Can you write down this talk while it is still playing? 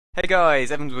Hey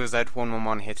guys, Evans with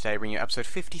Z111 here today, bringing you episode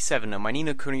 57 of my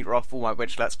No Kuni Raffle White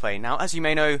Witch Let's Play. Now, as you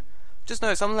may know, just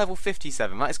notice I'm level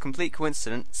 57. That is complete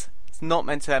coincidence. It's not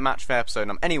meant to match the episode.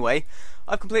 Anyway,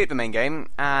 I've completed the main game,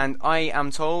 and I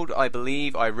am told, I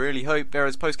believe, I really hope there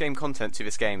is post-game content to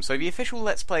this game. So the official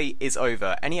Let's Play is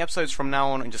over. Any episodes from now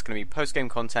on are just going to be post-game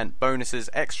content, bonuses,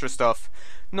 extra stuff.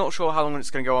 Not sure how long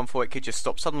it's going to go on for. It could just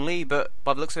stop suddenly, but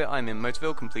by the looks of it, I'm in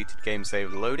Motorville, completed game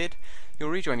save loaded. You'll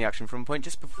rejoin the action from a point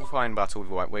just before final battle with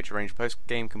the White Witch. Arranged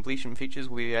post-game completion features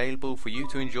will be available for you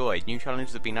to enjoy. New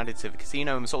challenges have been added to the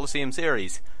Casino and the Coliseum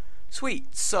series.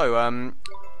 Sweet. So,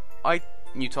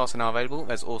 new tasks are now available.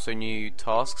 There's also new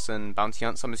tasks and bounty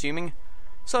hunts, I'm assuming.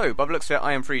 So, by the looks of it,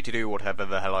 I am free to do whatever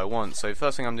the hell I want. So,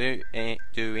 first thing I'm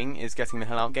doing is getting the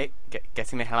hell out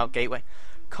gateway.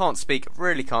 Can't speak,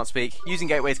 really can't speak. Using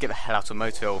gateway to get the hell out of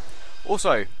Motel.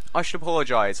 Also, I should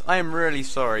apologise. I am really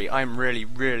sorry. I am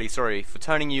really sorry for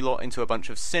turning you lot into a bunch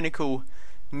of cynical,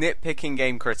 nitpicking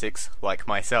game critics like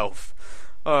myself.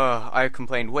 I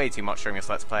complained way too much during this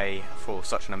Let's Play for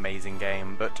such an amazing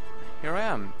game, but here I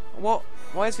am. What?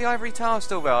 Why is the ivory tower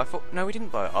still there? I thought... No, we didn't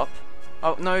blow it up.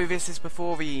 Oh, no, this is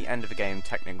before the end of the game,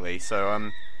 technically,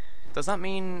 so, does that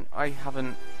mean I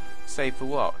haven't saved the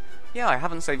world? Yeah, I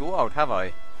haven't saved the world, have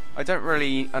I? I don't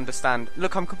really understand.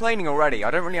 Look, I'm complaining already.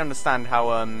 I don't really understand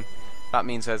how, that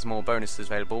means there's more bonuses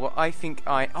available, but I think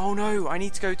oh no, I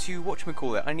need to go to,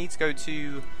 whatchamacallit, I need to go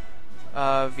to,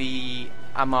 the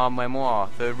Amar Memoir,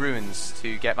 the ruins,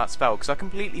 to get that spell, because I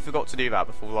completely forgot to do that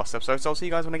before the last episode, so I'll see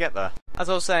you guys when I get there. As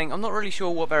I was saying, I'm not really sure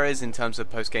what there is in terms of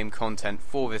post-game content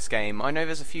for this game. I know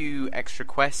there's a few extra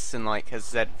quests, and like, as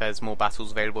I said, there's more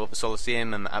battles available at the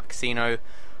Coliseum and at the Casino.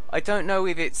 I don't know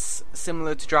if it's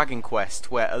similar to Dragon Quest,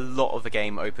 where a lot of the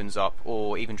game opens up,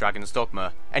 or even Dragon's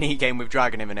Dogma, any game with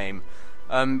dragon in the name.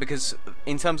 Because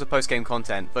in terms of post-game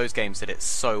content, those games did it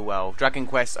so well. Dragon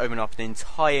Quest opened up an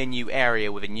entire new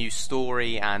area with a new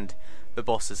story, and the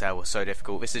bosses there were so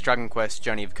difficult. This is Dragon Quest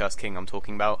Journey of the Cursed King I'm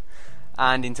talking about.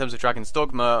 And in terms of Dragon's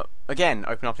Dogma, again,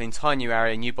 open up an entire new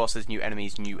area, new bosses, new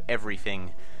enemies, new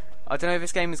everything. I don't know if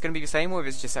this game is going to be the same or if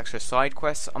it's just extra side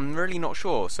quests. I'm really not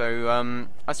sure. So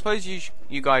I suppose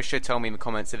you guys should tell me in the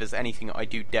comments if there's anything I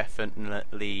do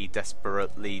desperately,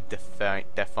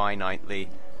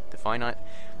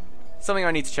 something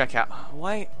I need to check out.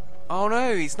 Why? Oh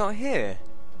no, he's not here.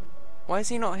 Why is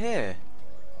he not here?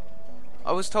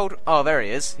 I was told... Oh, there he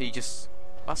is.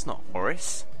 That's not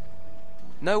Horace.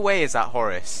 No way is that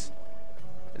Horace.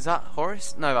 Is that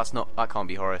Horace? No, that's not... That can't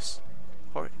be Horace.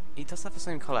 He does have the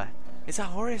same colour. Is that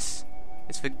Horace?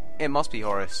 It must be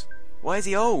Horace. Why is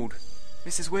he old?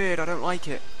 This is weird, I don't like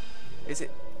it. Is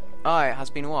it? Ah, it has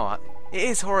been a while. It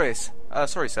is Horace.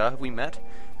 Sorry sir, have we met?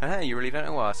 You really don't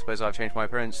know why. I suppose I've changed my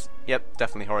appearance. Yep,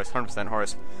 definitely Horace, 100%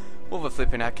 Horace. What the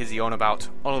flippin' heck is he on about?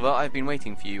 Oliver, I've been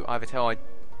waiting for you.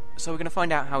 So we're gonna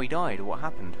find out how he died, or what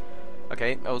happened.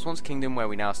 Okay, there was once a kingdom where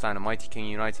we now stand, a mighty king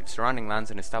united the surrounding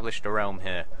lands and established a realm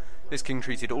here. This king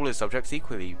treated all his subjects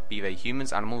equally, be they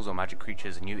humans, animals, or magic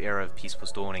creatures. A new era of peace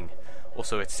was dawning.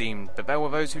 Also it seemed that there were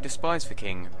those who despised the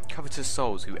king, covetous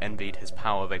souls who envied his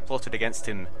power. They plotted against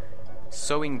him,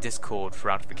 sowing discord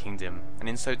throughout the kingdom. And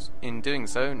in doing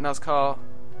so, Nazca...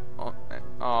 I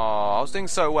was doing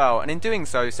so well, and in doing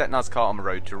so, set Nazca on the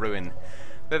road to ruin.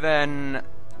 But then,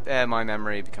 my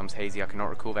memory becomes hazy. I cannot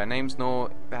recall their names,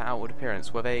 nor their outward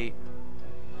appearance. Were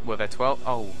there 12?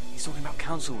 Oh, he's talking about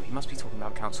council. He must be talking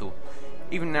about council.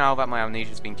 Even now that my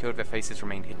amnesia has been cured, their faces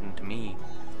remain hidden to me.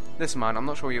 Listen, man, I'm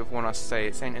not sure you want us to say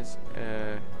it. Saint is,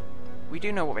 we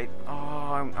do know what they...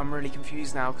 Oh, I'm really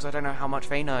confused now, because I don't know how much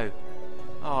they know.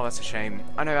 Oh, that's a shame.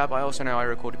 I know that, but I also know I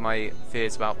recorded my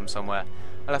fears about them somewhere.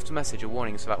 I left a message, a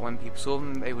warning, so that when people saw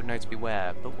them, they would know to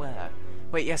beware. But where?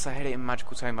 Wait, yes, I had it in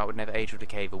magical tone that would never age or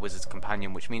decay, the wizard's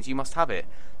companion, which means you must have it.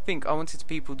 I wanted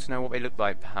people to know what they looked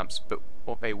like, perhaps, but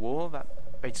what they wore?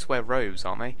 They just wear robes,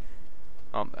 aren't they?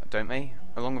 Don't they?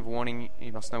 Along with a warning,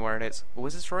 you must know where it is.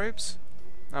 Wizard's robes?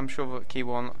 I'm sure the key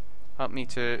will help me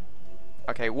to...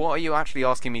 Okay, what are you actually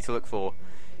asking me to look for?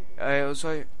 It was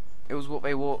what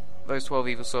they wore, those 12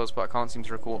 evil souls, but I can't seem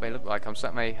to recall what they looked like. I'm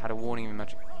certain they had a warning in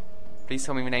magic. Please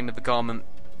tell me the name of the garment.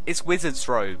 It's wizard's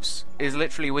robes. It's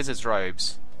literally wizard's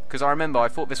robes. Because I remember, I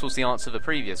thought this was the answer to the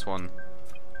previous one.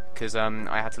 Because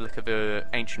I had to look at the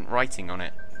ancient writing on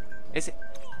it. Is it?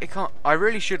 It can't... I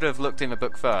really should have looked in the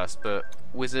book first, but...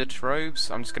 Wizard robes?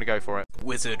 I'm just going to go for it.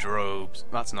 Wizard robes.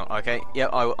 That's not... Okay, yeah,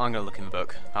 I'm going to look in the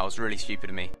book. That was really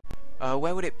stupid of me.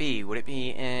 Where would it be? Would it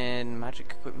be in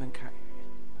Magic Equipment...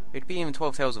 It'd be in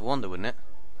 12 Tales of Wonder, wouldn't it?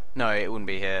 No, it wouldn't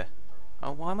be here.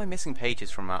 Oh, why am I missing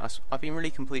pages from that? I've been really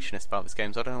completionist about this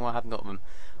game, so I don't know why I haven't got them.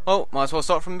 Well, might as well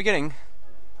start from the beginning.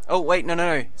 Oh wait, no,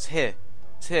 it's here.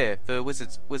 It's here. The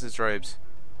wizard's robes.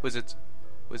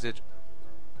 Wizard.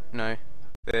 No.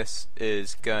 This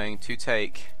is going to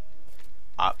take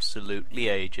absolutely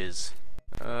ages.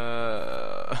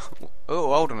 Oh,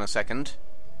 hold on a second.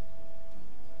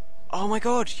 Oh my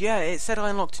god, yeah, it said I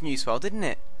unlocked a new spell, didn't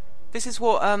it? This is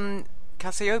what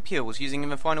Cassiopeia was using in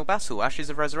the final battle, Ashes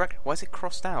of Resurrection. Why is it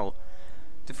crossed out?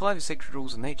 Defy the sacred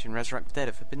rules of nature and resurrect the dead.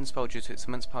 A forbidden spell due to its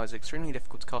immense power is extremely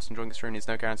difficult to cast, and drawing its rune is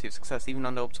no guarantee of success, even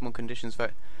under optimal conditions.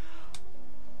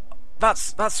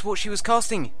 That's what she was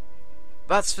casting.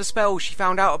 That's the spell she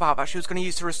found out about that she was going to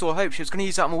use to restore hope. She was going to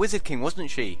use that on a Wizard King, wasn't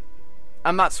she?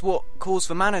 And that's what caused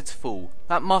the mana to fall.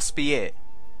 That must be it.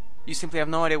 You simply have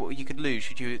no idea what you could lose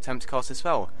should you attempt to cast a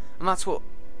spell. And that's what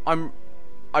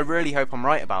I really hope I'm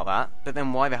right about that, but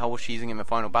then why the hell was she using it in the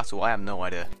final battle? I have no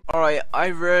idea. Alright, I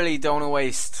really don't want to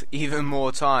waste even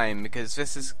more time, because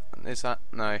this has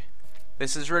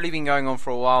really been going on for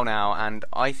a while now, and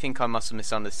I think I must have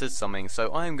misunderstood something,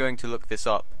 so I am going to look this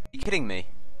up. Are you kidding me?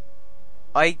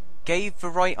 I gave the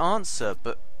right answer,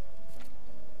 but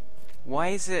why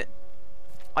is it...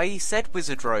 I said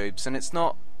wizard robes, and it's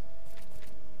not...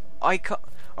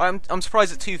 I'm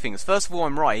surprised at two things. First of all,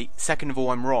 I'm right. Second of all,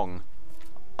 I'm wrong.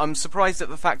 I'm surprised at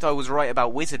the fact I was right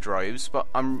about wizard robes, but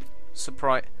I'm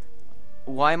surprised...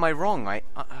 Why am I wrong?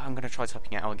 I'm going to try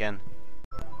typing it out again.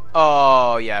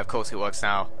 Oh, yeah, of course it works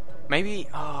now. Maybe...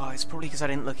 Oh, it's probably because I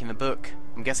didn't look in the book.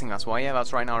 I'm guessing that's why. Yeah,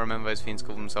 that's right now. I remember those fiends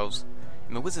call themselves...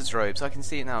 In the wizard's robes, I can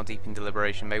see it now, deep in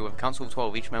deliberation, made with a council of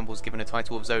 12, each member was given a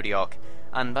title of Zodiac.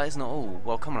 And that is not all.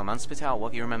 Well, come on, man, spit it out, what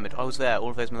have you remembered? I was there, all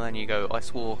of those millennia ago. I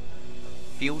swore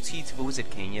fealty to the Wizard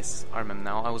King. Yes, I remember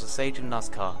now. I was a sage of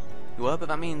Nazca. You were, but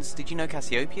that means... Did you know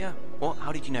Cassiopeia? What?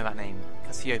 How did you know that name?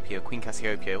 Cassiopeia, Queen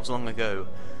Cassiopeia. It was long ago.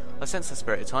 I sensed her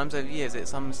spirit at times over years.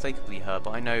 It's unmistakably her,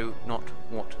 but I know not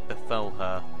what befell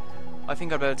her. I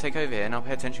think I'd better take over here, and I'll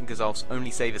pay attention because I'll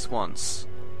only say this once.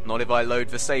 Not if I load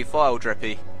the save file,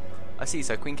 Drippy. I see,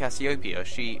 so Queen Cassiopeia,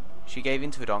 she gave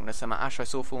into the darkness, and that ash I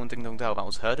saw fall in Ding Dong Dell, that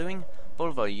was her doing?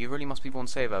 Bolivar, you really must be born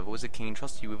to save her. The Wizard King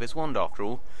entrusted you with his wand, after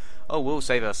all. Oh, we'll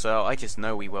save her, sir. I just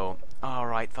know we will.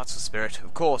 Alright, that's the spirit.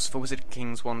 Of course, the Wizard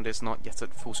King's wand is not yet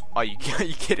at full... Are you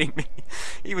kidding me?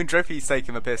 Even Drippy's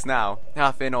taking the piss now.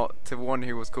 Fear not. To one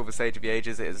who was called the Sage of the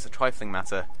Ages, it is a trifling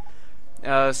matter.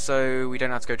 So we don't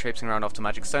have to go traipsing around after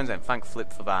magic stones then. Thank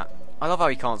Flip for that. I love how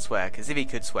he can't swear, because if he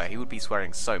could swear, he would be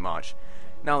swearing so much.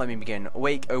 Now let me begin.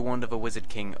 Awake, O wand of the Wizard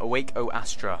King. Awake, O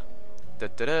Astra.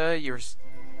 You're...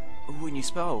 Ooh, a new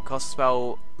spell. Cast a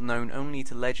spell known only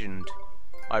to legend.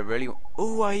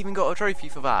 Ooh, I even got a trophy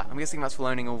for that. I'm guessing that's for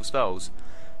learning all the spells.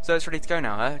 So it's ready to go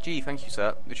now, huh? Gee, thank you,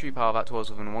 sir. The true power that dwells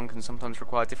within one can sometimes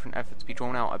require different effort to be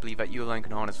drawn out. I believe that you alone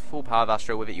can harness the full power of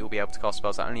Astra. With it, you'll be able to cast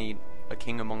spells that only a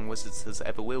king among wizards has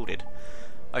ever wielded.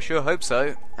 I sure hope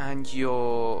so. And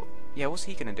you're... Yeah, what's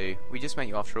he gonna do? We just met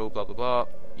you after all, blah blah blah.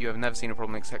 You have never seen a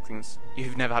problem accepting...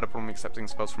 You've never had a problem accepting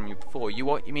spells from you before. You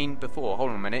what? You mean before?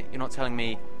 Hold on a minute. You're not telling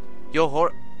me...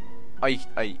 You're Are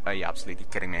you absolutely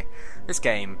kidding me? This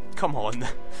game, come on.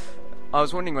 I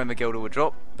was wondering when the Gilder would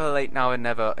drop, but late now and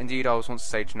never. Indeed, I was once a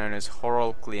sage known as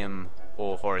Horolglium,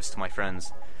 or Horace to my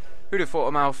friends. Who'd have thought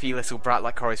a mouthy little brat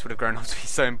like Horace would have grown up to be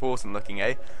so important looking,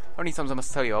 eh? How many times I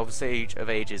must tell you, I was a sage of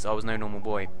ages, I was no normal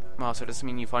boy. Well, so does this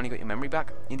mean you finally got your memory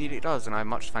back? Indeed it does, and I have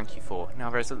much to thank you for. Now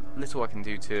there is a little I can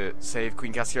do to save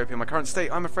Queen Cassiopeia in my current state.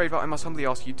 I'm afraid that I must humbly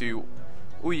ask you to do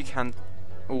all you can,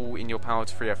 all in your power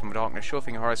to free her from the darkness. Sure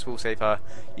thing, Horace will save her.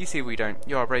 You see we don't.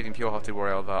 You are a brave and pure-hearted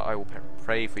warrior, Oliver. I will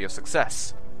pray for your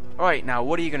success. Alright, now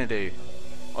what are you going to do?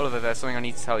 Oliver, there's something I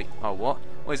need to tell you. Oh, what?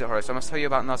 What is it, Horace? I must tell you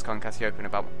about Nazca and Cassiopeia and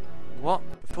about... What?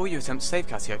 Before you attempt to save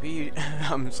Cassiopeia, you...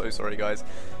 I'm so sorry, guys.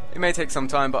 It may take some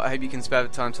time, but I hope you can spare the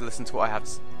time to listen to what I have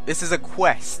to... This is a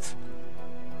quest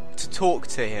to talk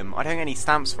to him. I don't get any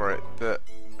stamps for it, but...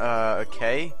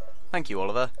 okay. Thank you,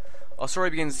 Oliver. Our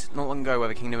story begins not long ago where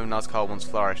the kingdom of Nazca once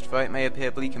flourished. Though it may appear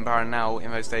bleak and barren now,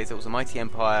 in those days it was a mighty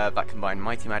empire that combined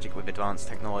mighty magic with advanced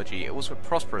technology. It was a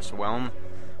prosperous realm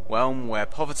where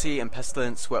poverty and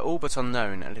pestilence were all but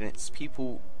unknown, and its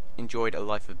people enjoyed a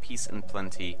life of peace and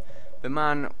plenty. But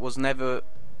man was never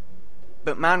won't.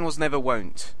 But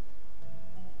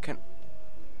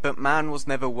man was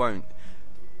never won't.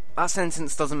 That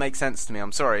sentence doesn't make sense to me,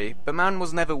 I'm sorry. But man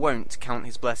was never wont to count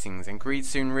his blessings, and greed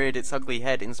soon reared its ugly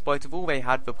head. In spite of all they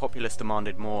had, the populace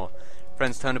demanded more.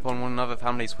 Friends turned upon one another,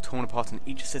 families were torn apart, and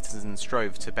each citizen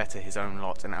strove to better his own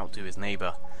lot and outdo his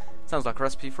neighbour. Sounds like a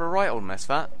recipe for a right old mess,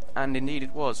 that. And indeed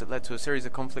it was. It led to a series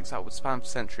of conflicts that would span for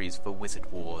centuries, for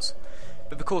wizard wars.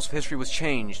 But the course of history was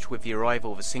changed with the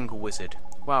arrival of a single wizard.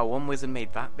 Wow, one wizard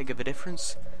made that big of a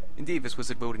difference? Indeed, this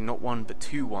wizard wielded not one but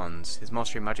 2 wands. His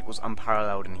mastery of magic was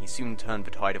unparalleled, and he soon turned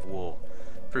the tide of war.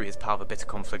 Through his power, the bitter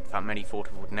conflict that many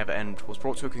thought would never end was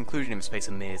brought to a conclusion in the space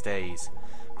of mere days.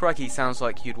 Crikey, sounds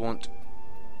like someone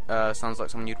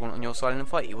you'd want on your side in a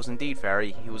fight. He was indeed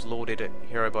very. He was lauded a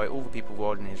hero by all the people of the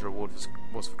world, and his reward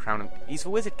was for crown. He's the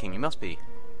Wizard King, he must be.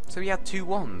 So he had 2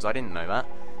 wands, I didn't know that.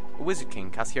 The Wizard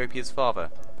King, Cassiopeia's father.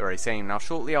 The very same. Now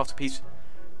shortly after peace...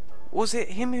 Was it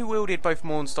him who wielded both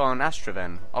Mornstar and Astra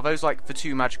then? Are those like the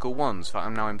 2 magical wands that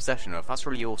I'm now in possession of? That's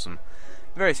really awesome.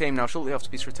 The very same. Now shortly after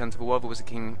peace returned to the world, the Wizard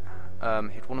King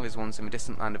hid one of his wands in the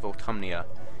distant land of Autumnia.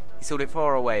 He sealed it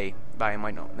far away, that it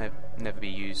might not never be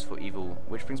used for evil.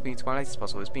 Which brings me to my latest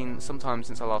puzzle. It's been some time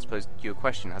since I last posed you a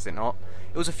question, has it not?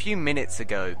 It was a few minutes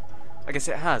ago. I guess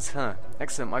it has, huh?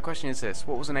 Excellent. My question is this.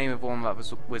 What was the name of the one that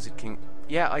was Wizard King?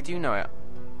 Yeah, I do know it.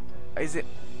 Is it...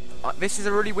 this is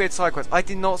a really weird side quest. I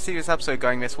did not see this episode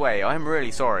going this way. I am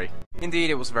really sorry. Indeed,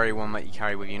 it was the very one that you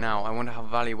carry with you now. I wonder how the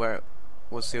valley where it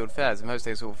was sealed fares. In those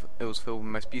days, it was filled with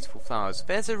the most beautiful flowers.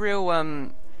 There's a real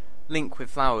link with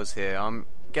flowers here. I'm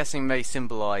guessing they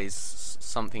symbolise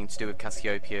something to do with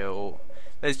Cassiopeia, or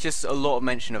there's just a lot of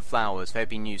mention of flowers. They've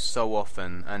been used so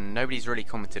often, and nobody's really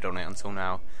commented on it until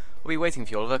now. I'll be waiting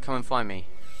for you, Oliver. Come and find me.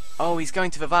 Oh, he's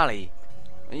going to the valley.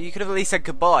 You could have at least said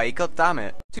goodbye. God damn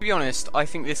it. To be honest, I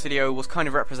think this video was kind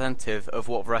of representative of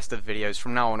what the rest of the videos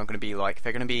from now on are going to be like.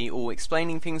 They're going to be all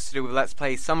explaining things to do with Let's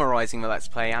Play, summarising the Let's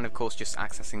Play, and of course just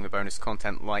accessing the bonus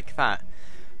content like that.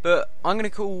 But I'm going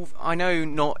to call... I know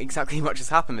not exactly much has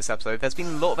happened this episode. There's been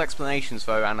a lot of explanations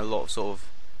though, and a lot of sort of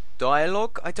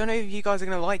dialogue. I don't know if you guys are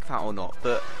going to like that or not,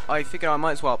 but I figured I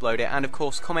might as well upload it, and of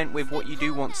course comment with what you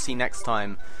do want to see next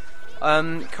time.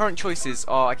 Current choices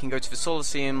are I can go to the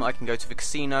Solaceum, I can go to the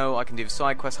casino, I can do the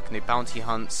side quests, I can do bounty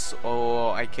hunts,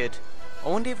 or I could... I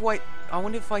wonder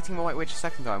if fighting the White Witch a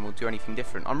second time will do anything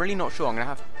different. I'm really not sure. I'm going to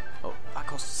have... Oh, that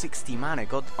costs 60 mana.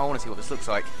 God, I want to see what this looks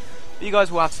like. But you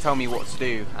guys will have to tell me what to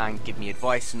do and give me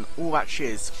advice and all that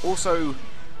shiz. Also,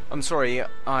 I'm sorry,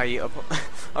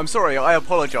 I'm sorry, I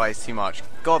apologise too much.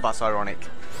 God, that's ironic.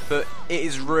 But it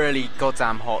is really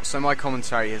goddamn hot, so my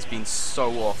commentary has been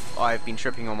so off. I've been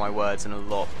tripping on my words and a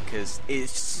lot because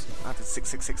it's just... I did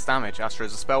 666 damage. Astra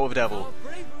is a spell with a devil.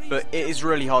 But it is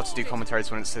really hard to do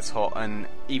commentaries when it's this hot, and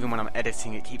even when I'm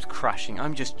editing it keeps crashing.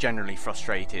 I'm just generally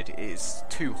frustrated. It is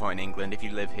too hot in England. If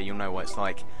you live here, you'll know what it's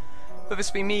like. But this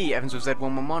has been me, Evans with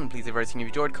Z111. Please leave a rating if you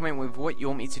enjoyed. Comment with what you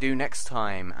want me to do next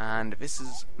time. And this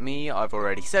is me. I've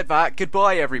already said that.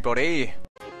 Goodbye, everybody.